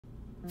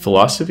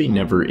Philosophy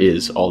never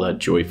is all that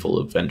joyful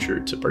a venture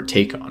to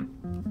partake on.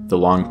 The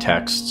long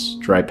texts,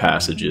 dry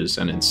passages,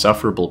 and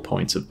insufferable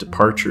points of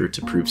departure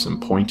to prove some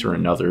point or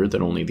another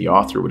that only the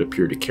author would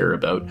appear to care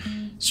about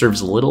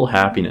serves little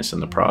happiness in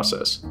the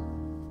process.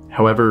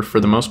 However, for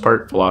the most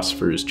part,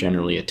 philosophers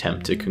generally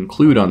attempt to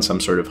conclude on some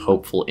sort of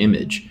hopeful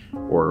image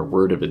or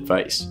word of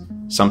advice,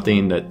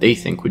 something that they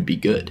think would be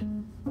good.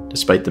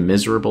 Despite the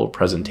miserable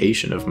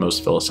presentation of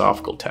most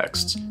philosophical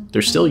texts,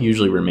 there still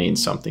usually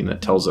remains something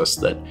that tells us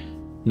that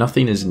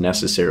nothing is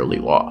necessarily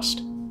lost.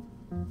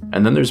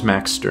 And then there's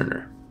Max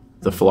Stirner,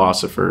 the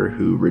philosopher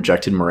who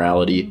rejected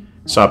morality,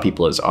 saw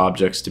people as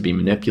objects to be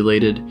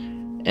manipulated,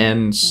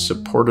 and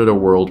supported a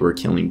world where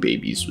killing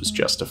babies was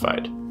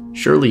justified.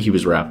 Surely he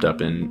was wrapped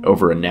up in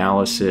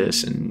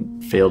over-analysis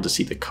and failed to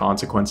see the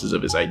consequences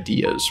of his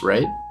ideas,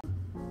 right?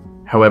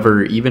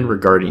 However, even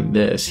regarding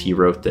this, he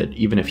wrote that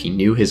even if he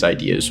knew his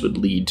ideas would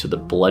lead to the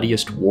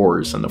bloodiest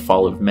wars and the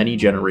fall of many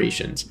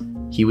generations,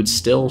 he would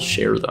still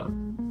share them.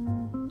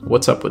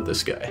 What's up with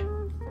this guy?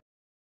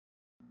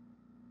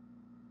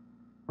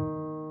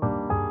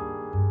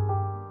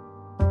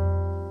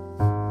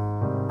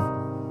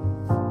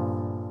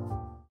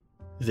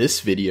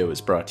 This video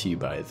is brought to you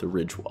by the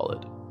Ridge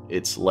Wallet.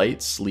 It's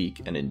light,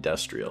 sleek, and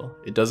industrial.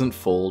 It doesn't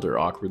fold or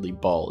awkwardly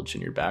bulge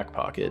in your back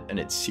pocket, and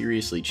it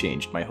seriously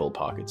changed my whole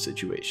pocket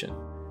situation.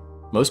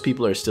 Most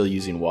people are still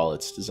using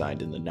wallets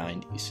designed in the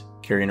 90s,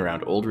 carrying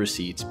around old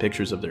receipts,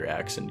 pictures of their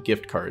ex, and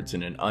gift cards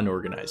in an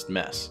unorganized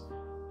mess.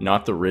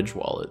 Not the Ridge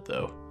Wallet,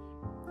 though.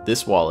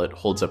 This wallet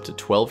holds up to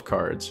 12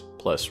 cards,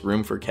 plus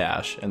room for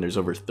cash, and there's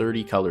over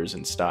 30 colors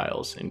and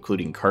styles,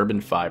 including carbon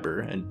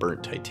fiber and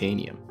burnt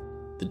titanium.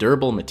 The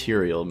durable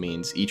material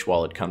means each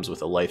wallet comes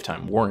with a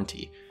lifetime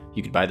warranty.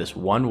 You could buy this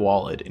one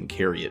wallet and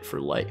carry it for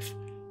life.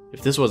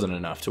 If this wasn't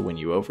enough to win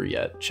you over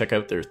yet, check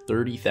out their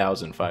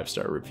 30,000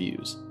 5-star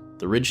reviews.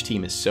 The Ridge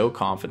team is so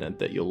confident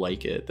that you'll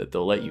like it that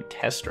they'll let you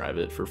test drive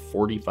it for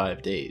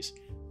 45 days.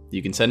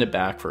 You can send it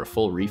back for a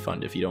full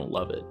refund if you don't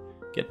love it.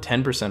 Get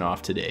 10%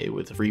 off today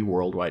with free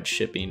worldwide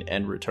shipping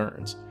and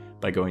returns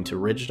by going to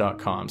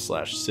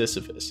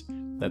ridge.com/Sisyphus.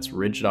 That's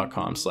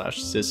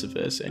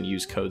ridge.com/Sisyphus and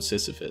use code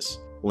Sisyphus.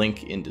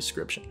 Link in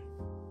description.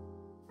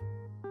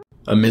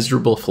 A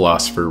miserable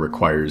philosopher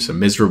requires a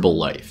miserable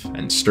life,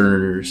 and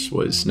Stirner's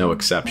was no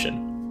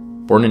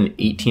exception. Born in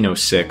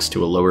 1806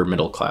 to a lower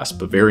middle-class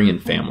Bavarian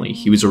family,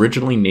 he was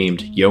originally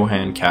named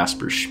Johann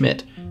Caspar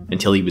Schmidt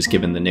until he was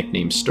given the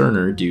nickname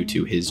Stirner due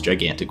to his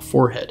gigantic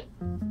forehead.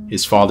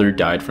 His father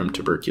died from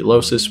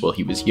tuberculosis while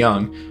he was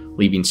young,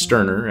 leaving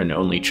Stirner, an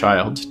only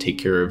child, to take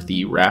care of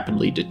the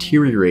rapidly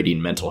deteriorating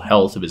mental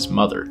health of his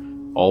mother,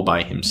 all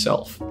by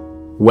himself.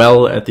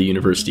 While at the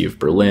University of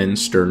Berlin,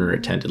 Stirner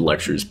attended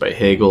lectures by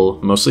Hegel,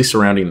 mostly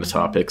surrounding the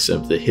topics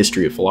of the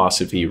history of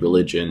philosophy,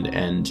 religion,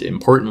 and,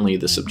 importantly,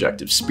 the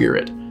subjective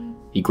spirit.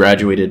 He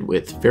graduated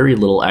with very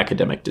little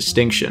academic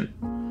distinction.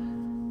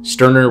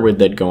 Stirner would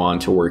then go on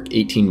to work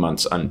 18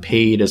 months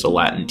unpaid as a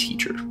Latin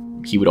teacher.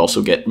 He would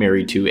also get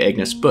married to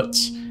Agnes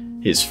Butz,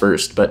 his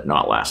first but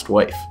not last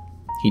wife.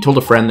 He told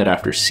a friend that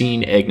after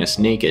seeing Agnes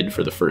naked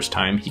for the first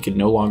time, he could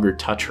no longer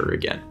touch her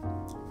again.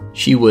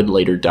 She would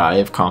later die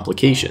of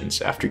complications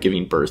after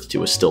giving birth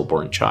to a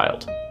stillborn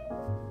child.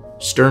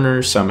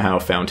 Stirner somehow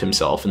found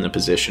himself in the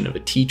position of a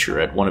teacher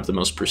at one of the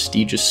most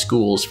prestigious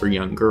schools for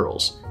young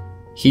girls.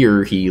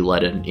 Here he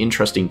led an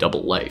interesting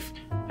double life,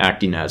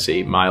 acting as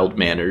a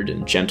mild-mannered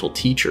and gentle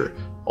teacher,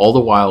 all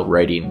the while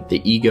writing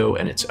The Ego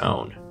and Its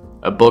Own,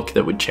 a book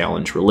that would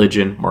challenge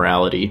religion,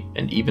 morality,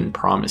 and even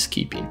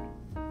promise-keeping.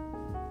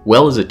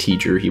 Well as a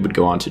teacher, he would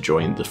go on to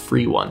join the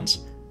Free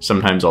Ones,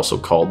 sometimes also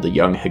called the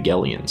Young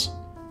Hegelians,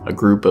 a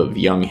group of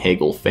young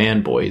Hegel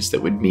fanboys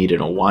that would meet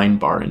in a wine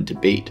bar and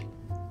debate.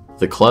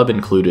 The club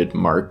included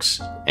Marx,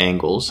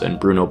 Engels, and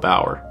Bruno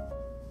Bauer.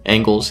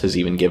 Engels has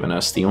even given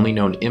us the only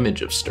known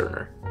image of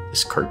Stirner,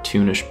 this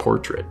cartoonish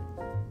portrait.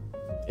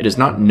 It is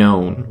not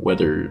known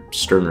whether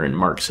Stirner and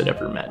Marx had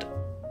ever met.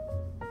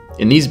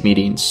 In these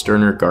meetings,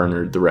 Stirner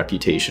garnered the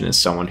reputation as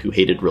someone who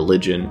hated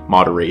religion,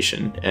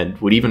 moderation, and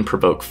would even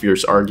provoke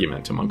fierce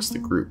argument amongst the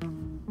group.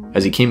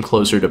 As he came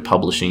closer to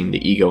publishing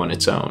The Ego and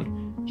Its Own,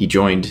 he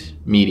joined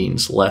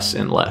meetings less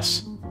and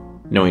less,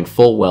 knowing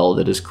full well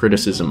that his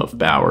criticism of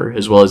Bauer,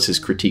 as well as his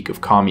critique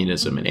of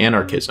communism and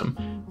anarchism,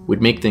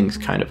 would make things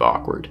kind of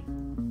awkward.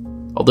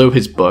 Although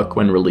his book,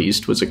 when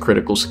released, was a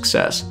critical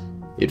success,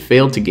 it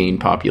failed to gain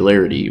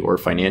popularity or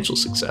financial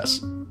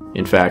success.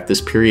 In fact,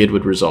 this period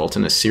would result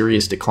in a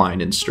serious decline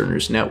in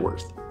Stirner's net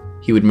worth.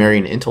 He would marry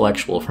an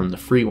intellectual from the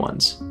Free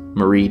Ones,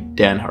 Marie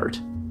Danhart,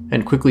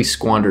 and quickly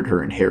squandered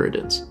her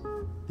inheritance.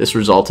 This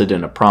resulted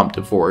in a prompt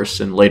divorce,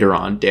 and later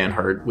on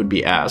Danhart would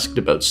be asked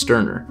about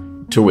Stirner,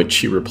 to which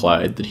she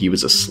replied that he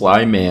was a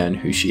sly man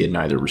who she had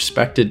neither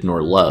respected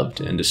nor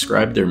loved, and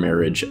described their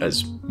marriage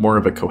as more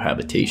of a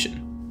cohabitation.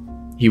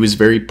 He was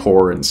very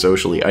poor and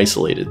socially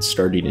isolated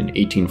starting in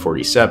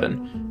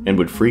 1847, and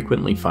would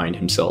frequently find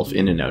himself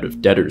in and out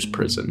of debtor's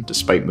prison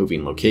despite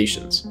moving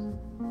locations.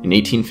 In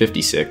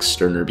 1856,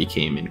 Stirner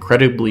became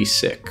incredibly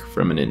sick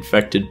from an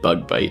infected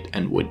bug bite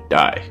and would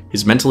die.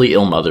 His mentally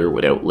ill mother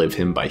would outlive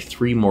him by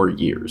 3 more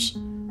years.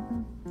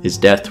 His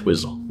death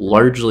was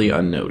largely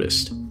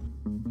unnoticed.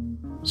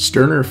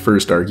 Stirner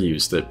first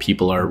argues that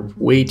people are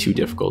way too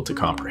difficult to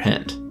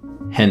comprehend.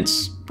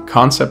 Hence,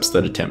 concepts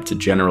that attempt to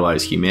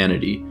generalize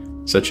humanity,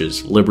 such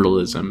as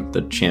liberalism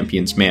that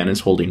champions man as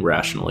holding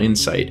rational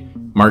insight,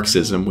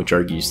 Marxism which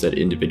argues that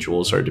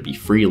individuals are to be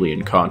freely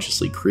and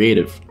consciously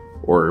creative,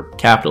 or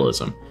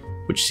capitalism,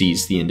 which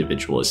sees the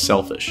individual as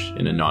selfish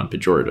in a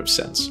non-pejorative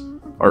sense,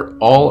 are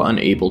all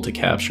unable to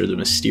capture the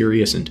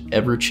mysterious and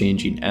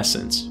ever-changing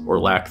essence, or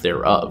lack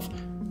thereof,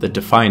 that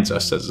defines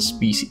us as a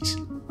species.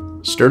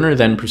 Stirner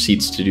then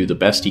proceeds to do the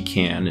best he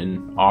can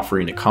in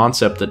offering a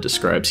concept that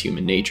describes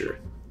human nature.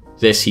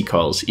 This he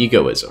calls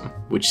egoism,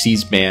 which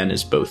sees man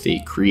as both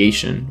a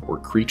creation, or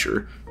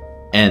creature,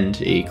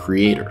 and a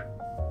creator.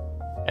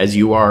 As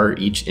you are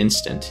each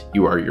instant,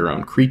 you are your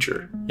own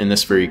creature. In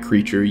this very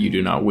creature, you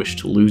do not wish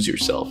to lose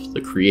yourself, the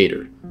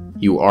creator.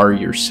 You are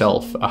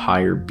yourself a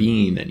higher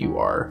being than you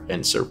are,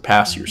 and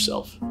surpass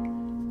yourself.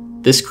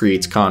 This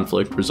creates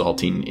conflict,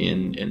 resulting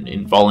in an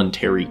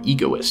involuntary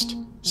egoist,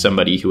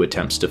 somebody who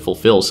attempts to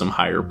fulfill some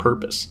higher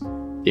purpose.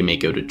 They may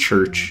go to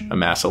church,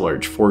 amass a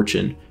large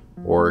fortune,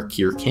 or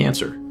cure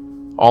cancer,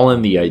 all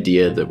in the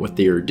idea that what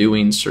they are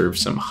doing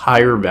serves some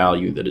higher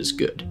value that is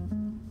good.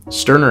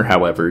 Stirner,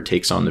 however,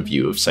 takes on the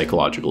view of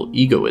psychological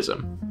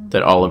egoism,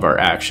 that all of our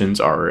actions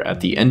are,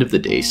 at the end of the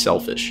day,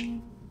 selfish.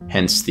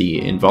 Hence,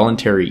 the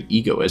involuntary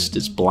egoist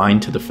is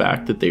blind to the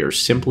fact that they are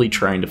simply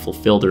trying to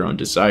fulfill their own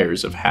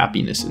desires of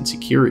happiness and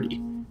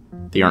security.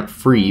 They aren't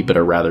free, but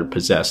are rather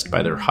possessed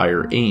by their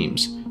higher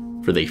aims,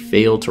 for they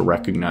fail to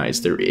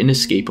recognize their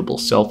inescapable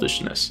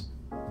selfishness.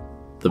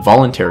 The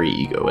voluntary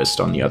egoist,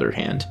 on the other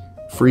hand,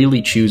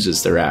 freely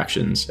chooses their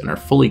actions and are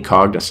fully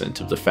cognizant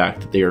of the fact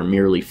that they are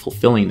merely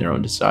fulfilling their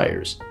own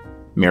desires.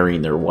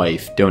 Marrying their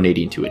wife,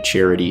 donating to a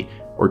charity,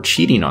 or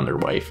cheating on their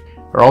wife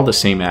are all the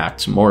same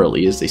acts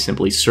morally as they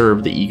simply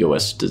serve the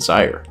egoist's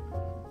desire.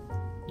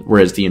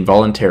 Whereas the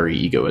involuntary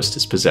egoist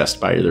is possessed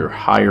by their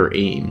higher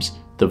aims,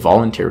 the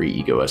voluntary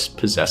egoist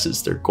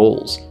possesses their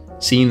goals,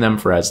 seeing them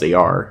for as they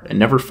are and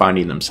never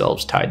finding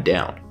themselves tied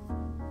down.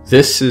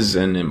 This is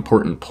an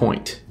important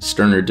point.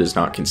 Stirner does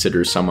not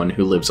consider someone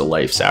who lives a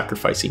life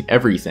sacrificing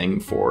everything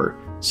for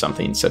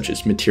something such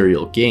as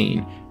material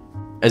gain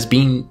as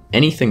being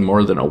anything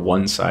more than a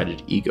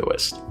one-sided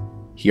egoist.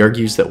 He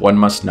argues that one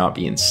must not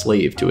be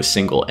enslaved to a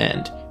single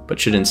end, but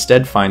should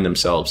instead find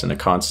themselves in a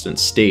constant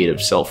state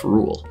of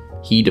self-rule,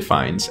 he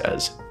defines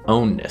as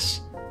ownness.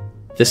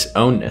 This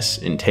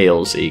ownness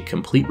entails a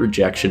complete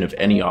rejection of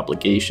any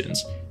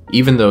obligations,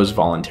 even those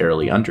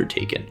voluntarily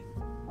undertaken.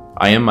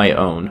 I am my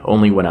own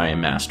only when I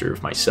am master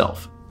of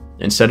myself,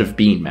 instead of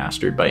being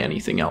mastered by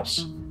anything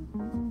else.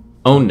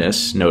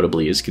 Ownness,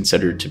 notably, is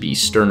considered to be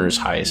Stirner's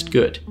highest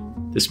good.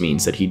 This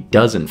means that he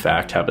does in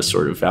fact have a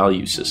sort of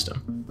value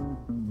system.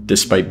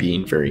 Despite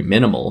being very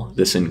minimal,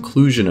 this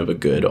inclusion of a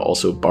good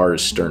also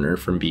bars Stirner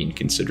from being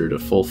considered a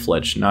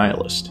full-fledged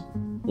nihilist.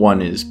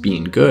 One is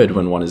being good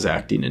when one is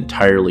acting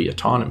entirely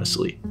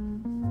autonomously.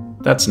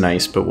 That's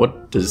nice, but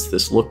what does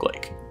this look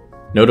like?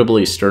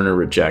 Notably, Stirner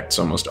rejects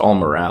almost all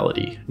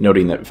morality,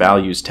 noting that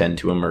values tend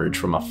to emerge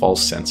from a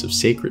false sense of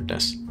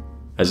sacredness.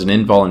 As an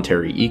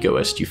involuntary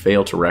egoist, you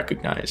fail to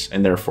recognize,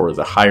 and therefore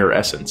the higher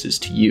essence is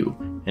to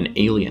you, an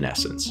alien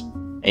essence.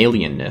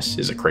 Alienness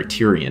is a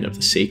criterion of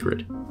the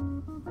sacred.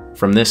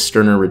 From this,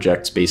 Stirner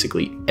rejects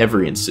basically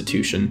every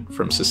institution,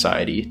 from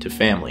society to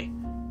family.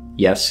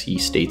 Yes, he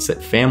states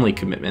that family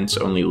commitments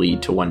only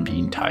lead to one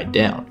being tied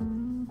down.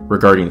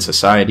 Regarding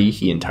society,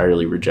 he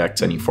entirely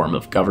rejects any form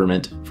of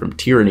government, from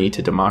tyranny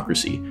to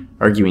democracy,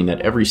 arguing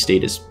that every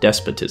state is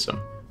despotism,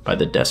 by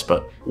the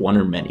despot one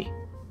or many.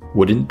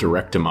 Wouldn't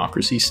direct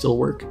democracy still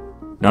work?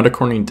 Not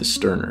according to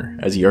Stirner,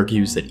 as he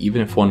argues that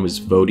even if one was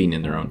voting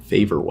in their own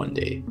favor one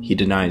day, he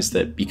denies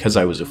that because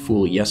I was a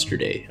fool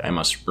yesterday, I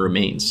must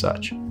remain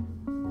such.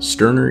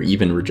 Stirner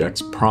even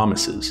rejects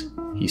promises.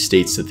 He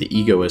states that the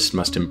egoist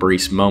must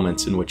embrace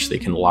moments in which they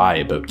can lie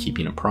about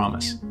keeping a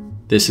promise.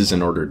 This is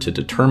in order to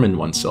determine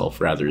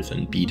oneself rather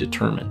than be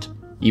determined,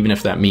 even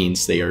if that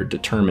means they are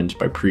determined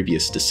by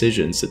previous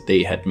decisions that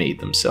they had made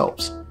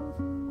themselves.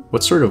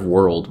 What sort of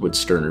world would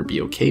Stirner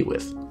be okay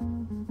with?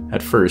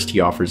 At first, he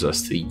offers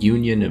us the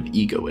union of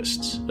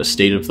egoists, a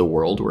state of the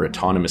world where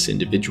autonomous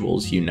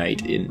individuals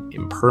unite in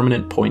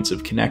impermanent points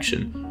of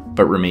connection,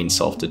 but remain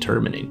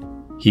self-determining.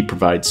 He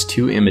provides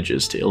 2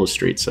 images to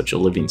illustrate such a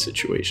living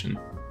situation.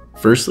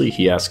 Firstly,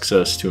 he asks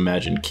us to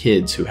imagine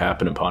kids who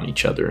happen upon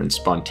each other and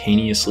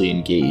spontaneously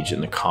engage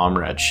in the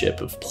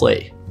comradeship of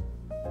play.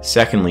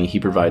 Secondly, he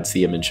provides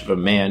the image of a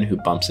man who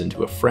bumps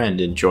into a friend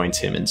and joins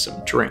him in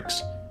some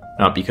drinks,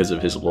 not because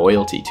of his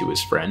loyalty to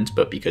his friend,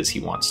 but because he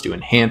wants to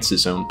enhance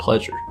his own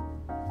pleasure.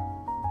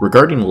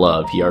 Regarding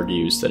love, he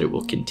argues that it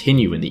will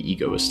continue in the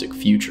egoistic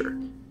future.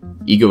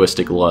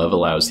 Egoistic love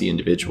allows the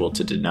individual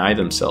to deny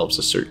themselves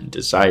a certain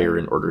desire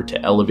in order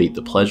to elevate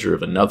the pleasure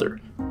of another,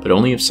 but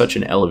only if such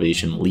an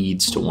elevation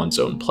leads to one's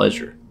own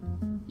pleasure.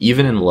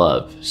 Even in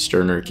love,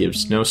 Stirner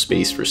gives no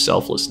space for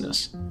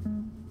selflessness.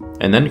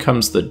 And then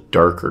comes the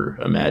darker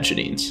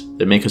imaginings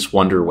that make us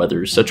wonder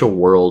whether such a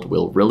world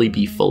will really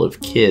be full of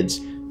kids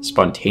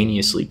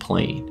spontaneously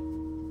playing.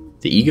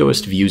 The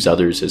egoist views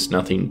others as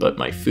nothing but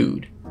my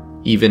food,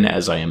 even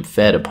as I am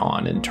fed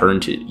upon and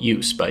turned to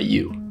use by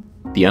you.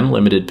 The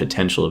unlimited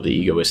potential of the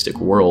egoistic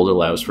world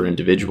allows for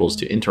individuals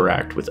to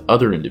interact with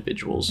other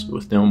individuals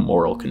with no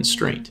moral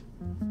constraint.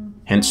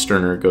 Hence,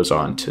 Stirner goes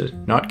on to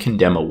not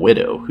condemn a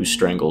widow who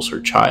strangles her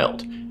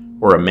child,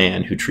 or a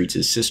man who treats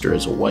his sister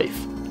as a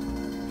wife.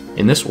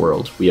 In this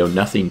world, we owe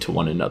nothing to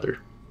one another.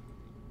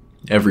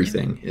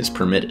 Everything is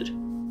permitted.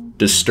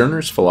 Does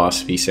Stirner's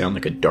philosophy sound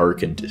like a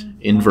dark and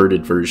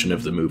inverted version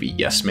of the movie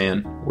Yes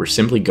Man, where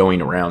simply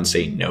going around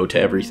saying no to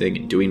everything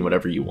and doing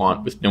whatever you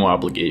want with no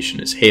obligation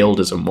is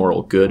hailed as a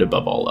moral good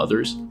above all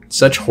others?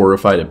 Such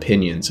horrified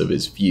opinions of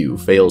his view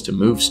fails to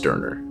move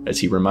Stirner, as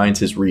he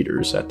reminds his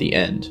readers at the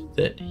end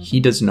that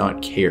he does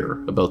not care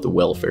about the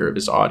welfare of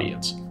his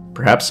audience.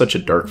 Perhaps such a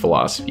dark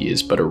philosophy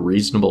is but a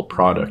reasonable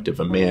product of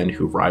a man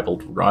who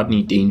rivaled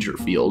Rodney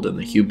Dangerfield in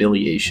the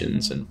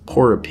humiliations and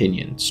poor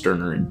opinion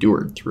Stirner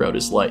endured throughout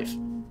his life.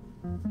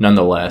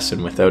 Nonetheless,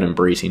 and without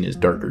embracing his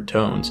darker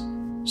tones,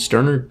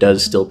 Stirner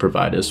does still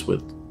provide us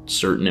with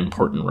certain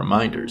important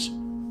reminders.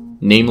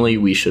 Namely,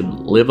 we should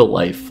live a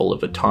life full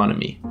of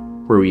autonomy,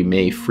 where we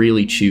may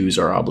freely choose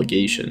our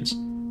obligations,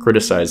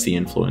 criticize the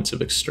influence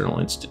of external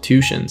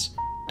institutions,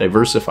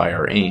 diversify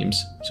our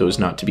aims so as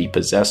not to be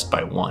possessed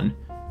by one,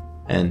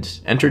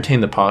 and entertain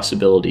the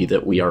possibility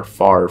that we are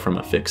far from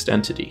a fixed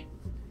entity.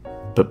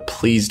 But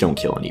please don't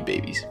kill any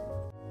babies.